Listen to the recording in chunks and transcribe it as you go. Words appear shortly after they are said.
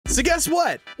So guess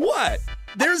what? What?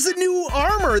 There's a new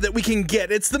armor that we can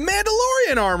get. It's the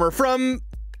Mandalorian armor from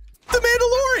the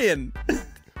Mandalorian.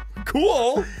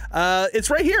 Cool. It's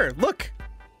right here. Look.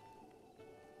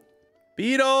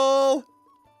 Beetle.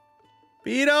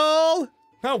 Beetle.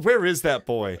 Oh, where is that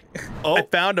boy? Oh, I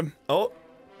found him. oh.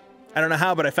 I don't know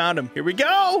how, but I found him. Here we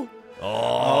go.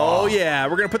 Oh yeah,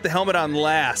 we're gonna put the helmet on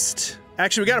last.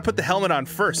 Actually, we gotta put the helmet on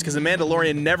first because the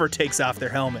Mandalorian never takes off their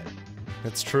helmet.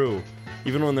 That's true.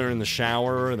 Even when they're in the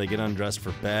shower, they get undressed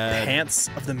for bed. Pants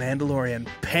of the Mandalorian.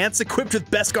 Pants equipped with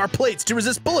Beskar plates to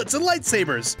resist bullets and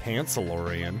lightsabers.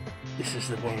 Pantsalorian. This is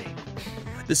the way.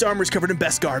 This armor is covered in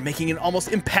Beskar, making an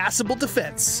almost impassable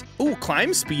defense. Ooh,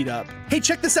 climb speed up. Hey,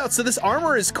 check this out. So this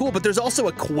armor is cool, but there's also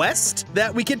a quest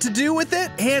that we get to do with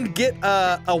it and get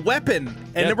a weapon.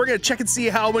 And then we're gonna check and see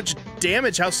how much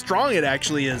damage, how strong it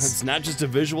actually is. It's not just a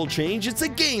visual change, it's a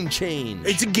game change.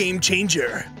 It's a game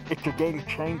changer. It's a game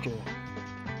changer.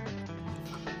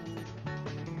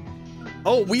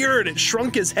 Oh, weird, it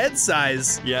shrunk his head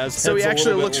size. Yeah, his so he head's a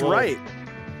actually little looks bit low. right.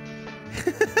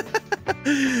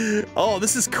 Oh,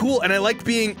 this is cool, and I like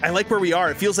where we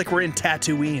are. It feels like we're in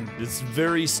Tatooine. It's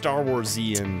very Star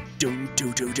Wars-y-ian.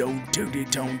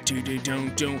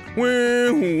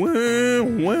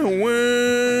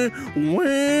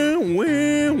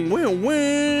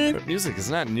 But music is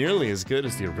not nearly as good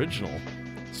as the original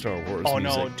Star Wars Oh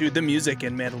music. no, dude, the music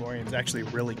in Mandalorian is actually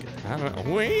really good. I don't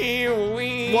know. Wee,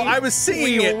 wee, Well, I was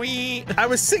singing it. wee. I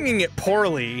was singing it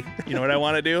poorly. You know what I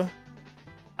want to do?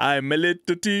 I'm a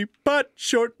little teapot,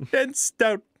 short and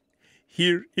stout.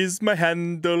 Here is my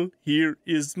handle, here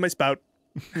is my spout.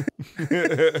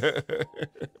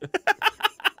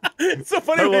 It's so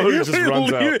funny I love when it just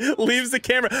runs out. leaves the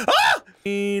camera. Ah!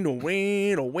 Now,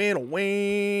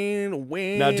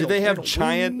 do they have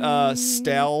giant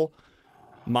Stal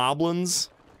moblins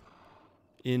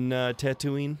in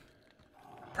Tatooine?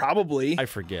 Probably. I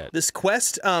forget. This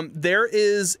quest, there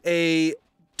is a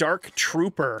dark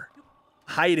trooper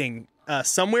hiding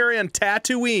somewhere in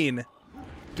Tatooine.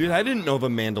 Dude, I didn't know the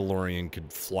Mandalorian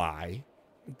could fly.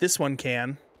 This one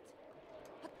can.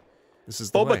 This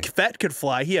is the way. Boba Fett could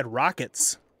fly. He had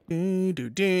rockets. Like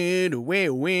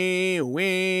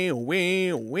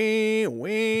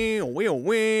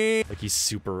he's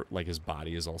super, like his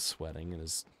body is all sweating and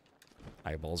his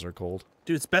eyeballs are cold.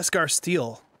 Dude, it's Beskar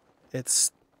steel.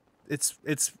 It's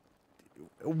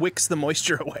wicks the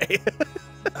moisture away.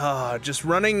 Just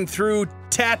running through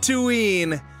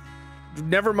Tatooine.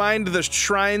 Never mind the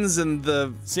shrines and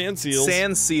the Sand seals.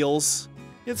 sand seals.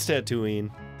 It's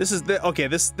Tatooine. This is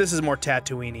this is more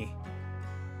Tatooine-y.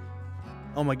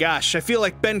 Oh my gosh, I feel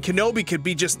like Ben Kenobi could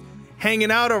be just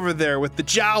hanging out over there with the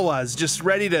Jawas, just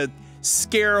ready to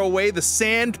scare away the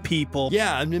sand people.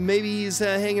 Yeah, I mean, maybe he's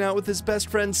hanging out with his best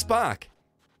friend Spock.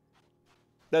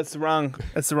 That's the wrong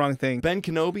thing. Ben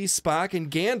Kenobi, Spock, and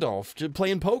Gandalf just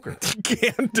playing poker.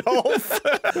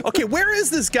 Gandalf. Okay, where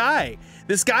is this guy?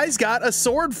 This guy's got a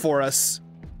sword for us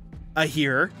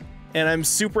here, and I'm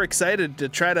super excited to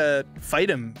try to fight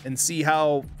him and see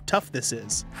how tough this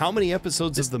is. How many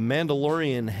episodes of The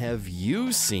Mandalorian have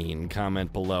you seen?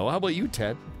 Comment below. How about you,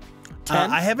 Ted? 10?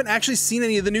 I haven't actually seen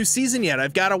any of the new season yet.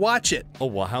 I've got to watch it. Oh,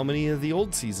 well, how many of the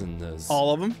old seasons is?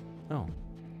 All of them. Oh.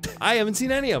 I haven't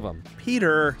seen any of them.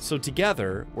 Peter. So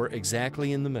together, we're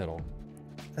exactly in the middle.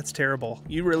 That's terrible.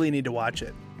 You really need to watch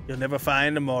it. You'll never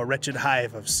find a more wretched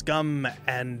hive of scum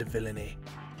and villainy.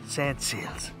 Sand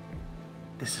seals.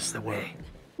 This is the way.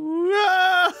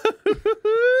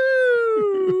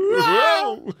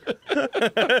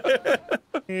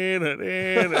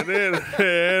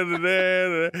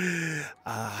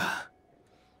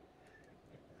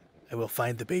 I will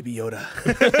find the Baby Yoda.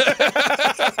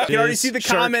 You can already see the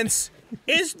comments.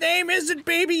 His name isn't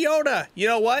Baby Yoda. You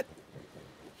know what?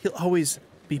 He'll always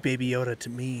be Baby Yoda to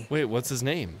me. Wait, what's his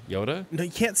name? Yoda? No,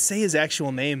 you can't say his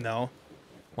actual name, though.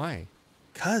 Why?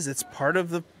 Because it's part of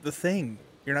the thing.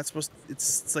 You're not supposed to,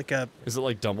 it's like a... Is it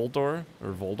like Dumbledore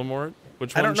or Voldemort?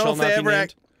 Which I one don't know shall if not they be ever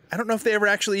named? I don't know if they ever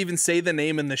actually even say the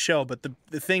name in the show, but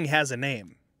the thing has a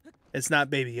name. It's not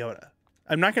Baby Yoda.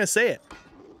 I'm not going to say it.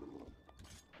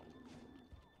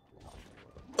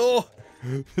 Oh,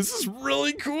 This is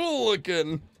really cool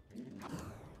looking.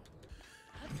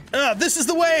 this is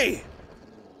the way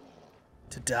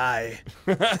to die.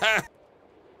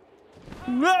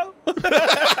 No.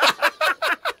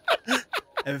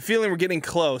 I have a feeling we're getting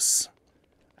close.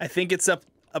 I think it's up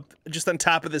just on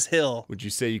top of this hill. Would you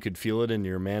say you could feel it in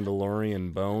your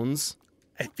Mandalorian bones?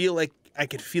 I feel like I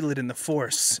could feel it in the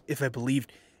Force if I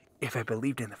believed If I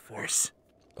believed in the Force.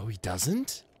 Oh, he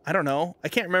doesn't? I don't know. I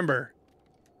can't remember.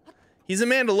 He's a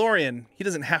Mandalorian. He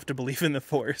doesn't have to believe in the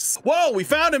Force. Whoa, we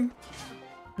found him.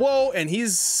 Whoa, and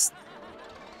he's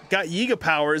got Yiga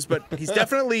powers, but he's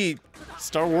definitely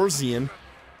Star Warsian.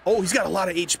 Oh, he's got a lot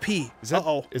of HP.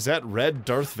 Is that red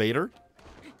Darth Vader?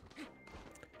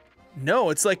 No,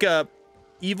 it's like a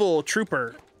evil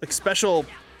trooper, like special.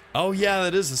 Oh yeah,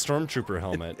 that is a stormtrooper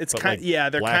helmet. It's kind, like yeah,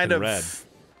 they're kind of red.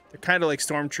 They're kind of like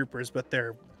stormtroopers, but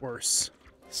they're worse.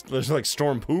 They're like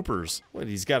storm poopers. What?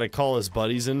 He's got to call his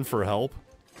buddies in for help,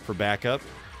 for backup.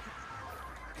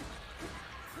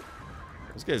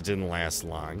 Those guys didn't last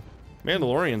long.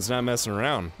 Mandalorian's not messing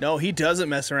around. No, he doesn't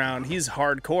mess around. He's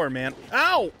hardcore, man.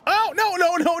 Ow! Oh, no,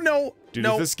 no, no, no! Dude,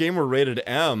 no. if this game were rated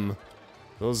M,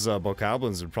 those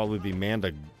bokoblins would probably be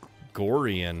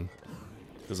Mandalorian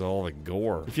because of all the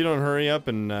gore. If you don't hurry up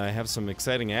and have some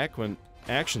exciting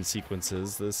action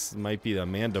sequences, this might be the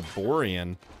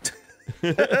Mandalorian.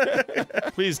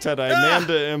 Please, Ted,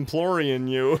 Amanda Implorian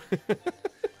you.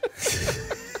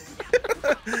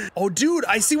 Oh, dude,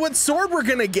 I see what sword we're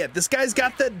gonna get. This guy's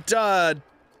got that,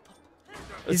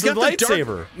 It's a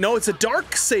lightsaber. No, it's a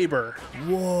dark saber.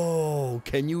 Whoa,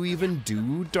 can you even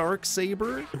do dark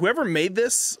saber? Whoever made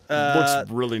this looks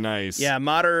really nice. Yeah,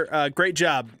 Modder, great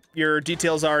job. Your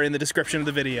details are in the description of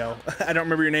the video. I don't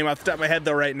remember your name off the top of my head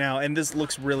though right now, and this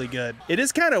looks really good. It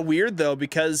is kind of weird though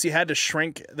because you had to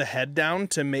shrink the head down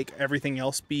to make everything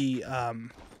else be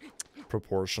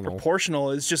proportional.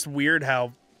 Proportional. It's just weird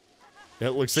how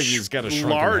it looks like he's got a shrunken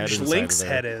large head Link's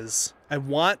head is. I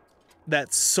want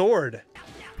that sword.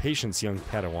 Patience, young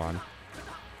Padawan.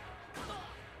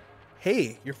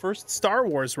 Hey, your first Star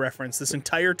Wars reference this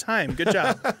entire time. Good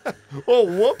job. Oh,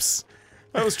 whoops.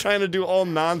 I was trying to do all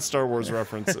non-Star Wars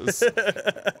references.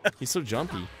 He's so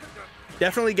jumpy.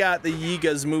 Definitely got the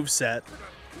Yiga's moveset.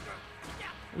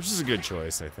 Which is a good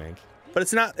choice, I think. But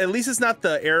it's not, at least it's not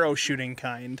the arrow shooting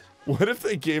kind. What if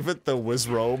they gave it the whiz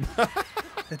robe?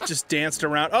 It just danced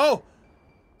around. Oh!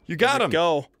 You got him!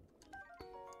 Go.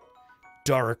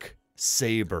 Dark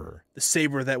saber. The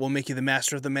saber that will make you the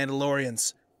master of the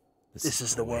Mandalorians. This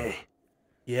is the way.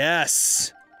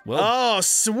 Yes. Well, oh,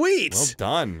 sweet. Well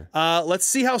done. Let's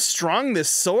see how strong this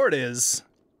sword is.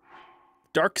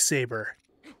 Dark saber.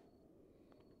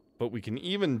 But we can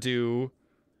even do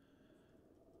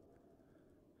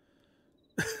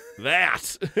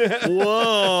that.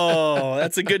 Whoa,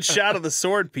 that's a good shot of the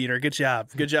sword, Peter. Good job.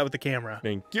 Good job with the camera.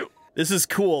 Thank you. This is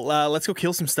cool. Let's go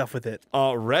kill some stuff with it.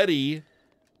 Ready?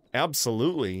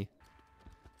 Absolutely.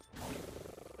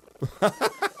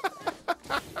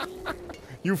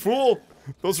 You fool!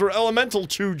 Those were elemental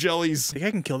chew jellies. Think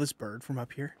I can kill this bird from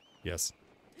up here? Yes.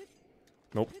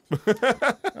 Nope.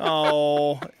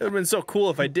 Oh, it would have been so cool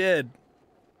if I did.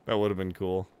 That would have been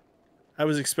cool. I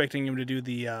was expecting him to do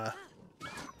the,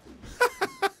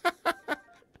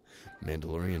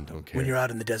 Mandalorian don't care. When you're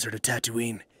out in the desert of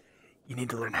Tatooine, you need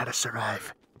to learn how to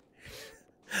survive.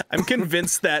 I'm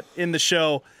convinced that in the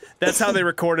show, that's how they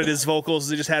recorded his vocals.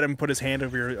 They just had him put his hand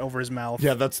over his mouth.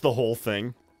 Yeah, that's the whole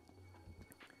thing.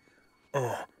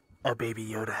 Oh, our baby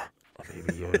Yoda. Our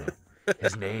baby Yoda.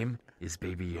 His name is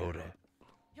Baby Yoda.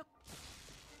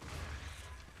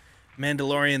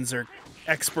 Mandalorians are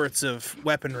experts of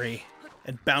weaponry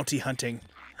and bounty hunting.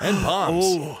 And bombs.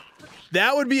 Oh,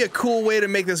 that would be a cool way to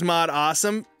make this mod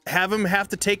awesome. Have him have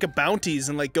to take a bounties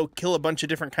and like go kill a bunch of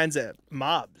different kinds of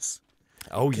mobs.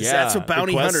 Oh yeah, that's what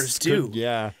bounty hunters do.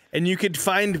 Yeah, and you could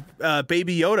find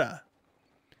Baby Yoda.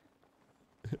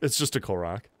 It's just a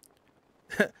Korok.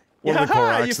 One of the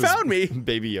Koroks you found me,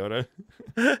 Baby Yoda.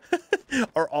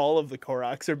 Or all of the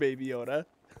Koroks are Baby Yoda.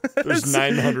 There's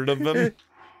 900 of them.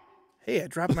 Hey, I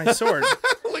dropped my sword.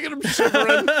 Look at him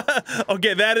shivering.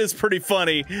 Okay, that is pretty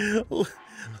funny.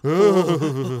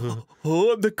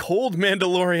 Oh, the cold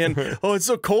Mandalorian. Oh, it's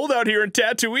so cold out here in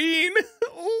Tatooine.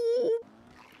 Oh.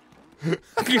 I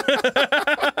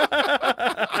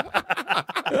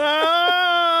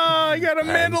got a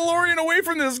Mandalorian away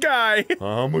from this guy.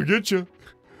 I'm gonna get you.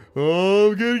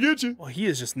 I'm gonna get you. Well, he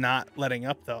is just not letting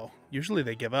up, though. Usually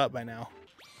they give up by now.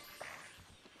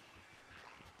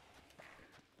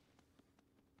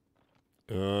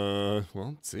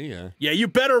 Well, see ya. Yeah, you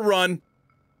better run.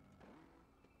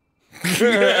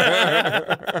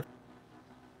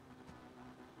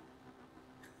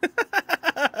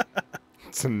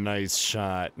 It's a nice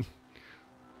shot.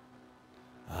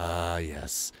 Ah,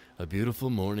 yes. A beautiful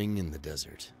morning in the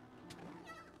desert.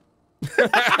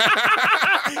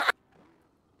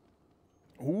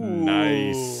 Ooh.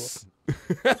 Nice.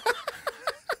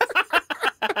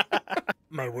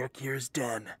 My work here is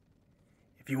done.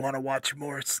 If you want to watch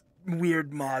more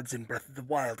weird mods in Breath of the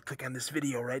Wild, click on this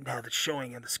video right now that's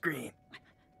showing on the screen.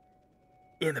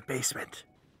 In the basement.